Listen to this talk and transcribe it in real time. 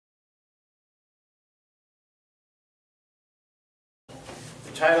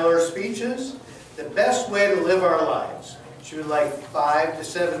title of our speech is The Best Way to Live Our Lives. Should be like 5 to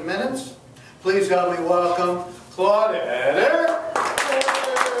 7 minutes. Please help me welcome Claudette.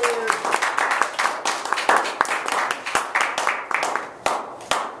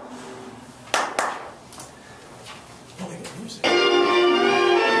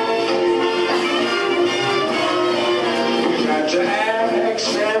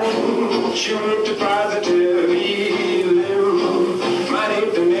 Accentuate the positive, eliminate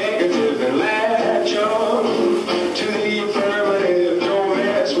the negative, and latch on to the affirmative. Don't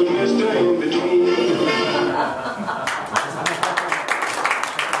mess with Mr. In Between.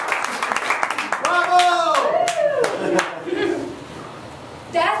 Bravo!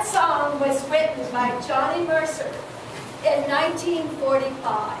 That song was written by Johnny Mercer in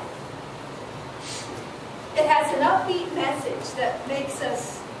 1945. It has an upbeat message that makes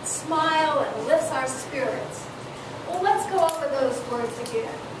us smile and lifts our spirits. Well, let's go over those words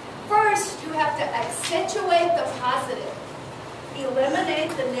again. First, you have to accentuate the positive,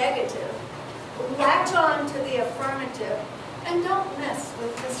 eliminate the negative, latch on to the affirmative, and don't mess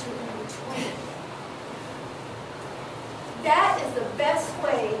with Mr. In Between. That is the best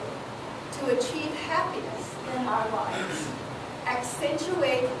way to achieve happiness in our lives.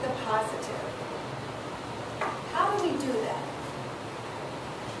 Accentuate the positive. How do we do that?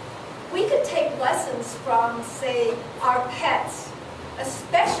 We could take lessons from, say, our pets,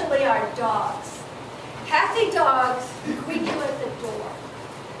 especially our dogs. Happy dogs greet you at the door.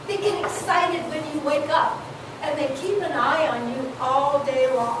 They get excited when you wake up, and they keep an eye on you all day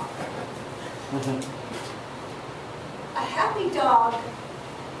long. A happy dog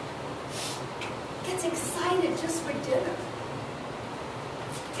gets excited just for dinner.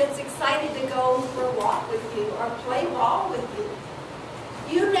 Gets excited to go for a walk with you or play ball with you.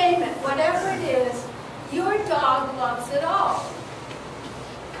 You name it, whatever it is, your dog loves it all.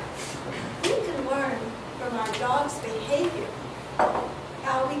 We can learn from our dog's behavior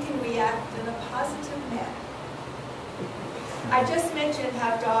how we can react in a positive manner. I just mentioned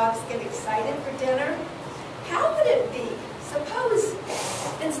how dogs get excited for dinner. How would it be? Suppose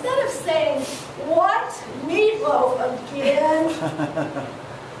instead of saying, "What? Meatloaf again?"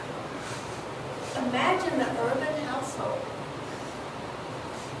 Imagine the urban household.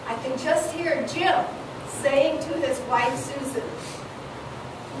 I can just hear Jim saying to his wife Susan,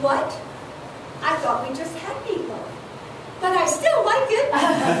 "What? I thought we just had meatloaf, but I still like it."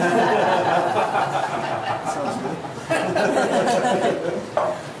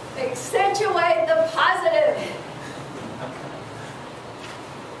 Accentuate the positive.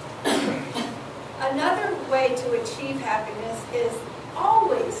 Another way to achieve happiness is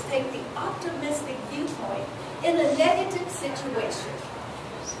always take the optimistic viewpoint in a negative situation.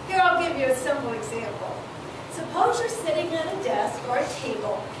 Here, I'll give you a simple example. Suppose you're sitting at a desk or a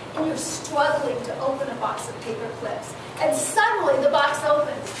table and you're struggling to open a box of paper clips, and suddenly the box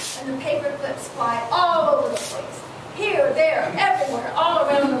opens and the paper clips fly all over the place. Here, there, everywhere, all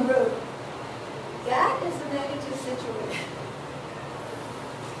around the room. That is a negative situation.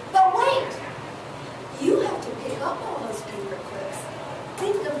 But wait! You have to pick up all those paper clips.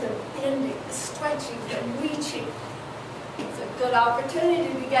 Think of the bending, the stretching, the reaching. It's a good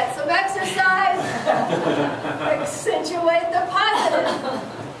opportunity to get some exercise. Accentuate the positive.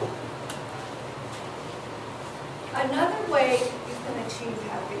 Another way you can achieve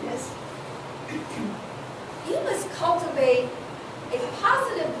happiness, you must cultivate a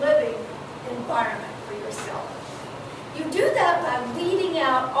positive living environment for yourself. You do that by weeding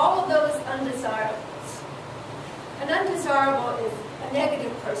out all of those undesirables. An undesirable is a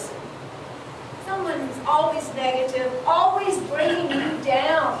negative person. Someone who's always negative, always bringing you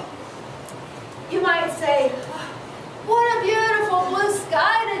down. You might say, "What a beautiful blue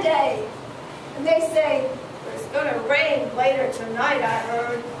sky today." And they say, "It's going to rain later tonight, I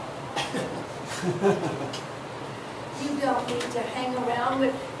heard." You don't need to hang around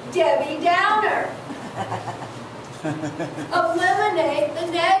with Debbie Downer. Eliminate the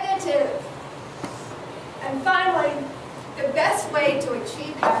negative. And finally, the best way to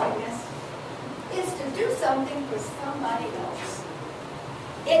achieve happiness is to do something for somebody else.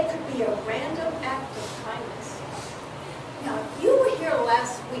 It could be a random act of kindness. Now, if you were here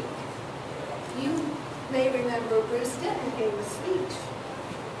last week, you may remember Bruce Denton gave a speech.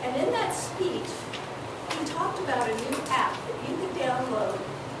 And in that speech, he talked about a new app that you can download.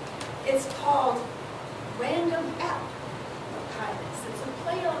 It's called Random Act of Kindness. It's a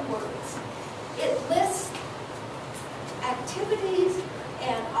play on words. It lists activities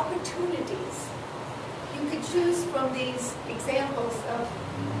and opportunities you could choose from these examples of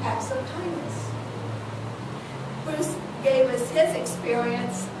acts of kindness. Bruce gave us his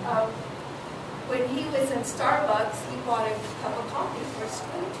experience of when he was in Starbucks, he bought a cup of coffee for a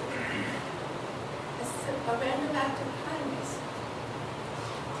stranger. A random act of kindness.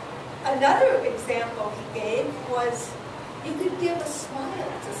 Another example he gave was you could give a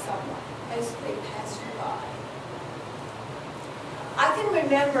smile to someone as they pass you by. I can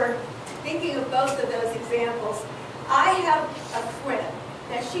remember thinking of both of those examples. I have a friend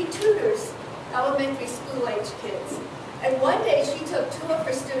that she tutors elementary school age kids. And one day she took 2 of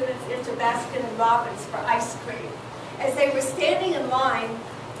her students into Baskin & Robbins for ice cream. As they were standing in line,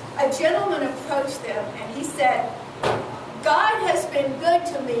 a gentleman approached them and he said, "God has been good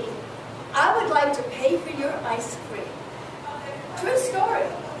to me. I would like to pay for your ice cream." True story.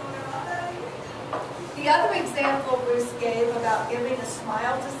 The other example Bruce gave about giving a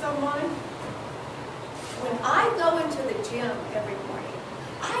smile to someone, when I go into the gym every morning,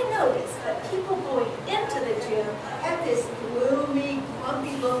 I notice that people going into the gym have this gloomy,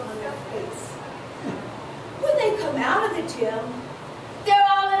 grumpy look on their face. When they come out of the gym, they're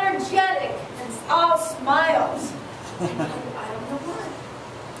all energetic and all smiles. I don't know why.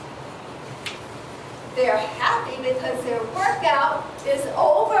 They're happy because their workout is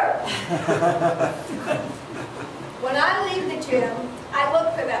over. When I leave the gym, I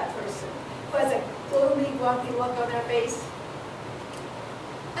look for that person who has a gloomy, grumpy look on their face.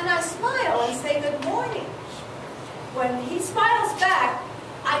 And I smile and say good morning. When he smiles back,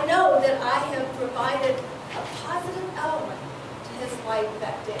 I know that I have provided a positive element to his life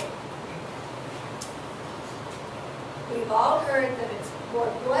that day. We've all heard that it's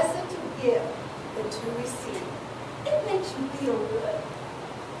more blessed to give than to receive. It makes you feel good.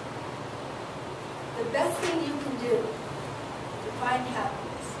 The best thing you can do to find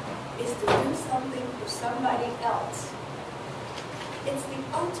happiness is to do something for somebody else. It's the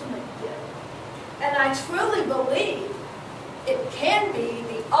ultimate gift. And I truly believe it can be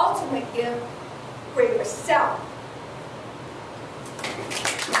the ultimate gift for yourself.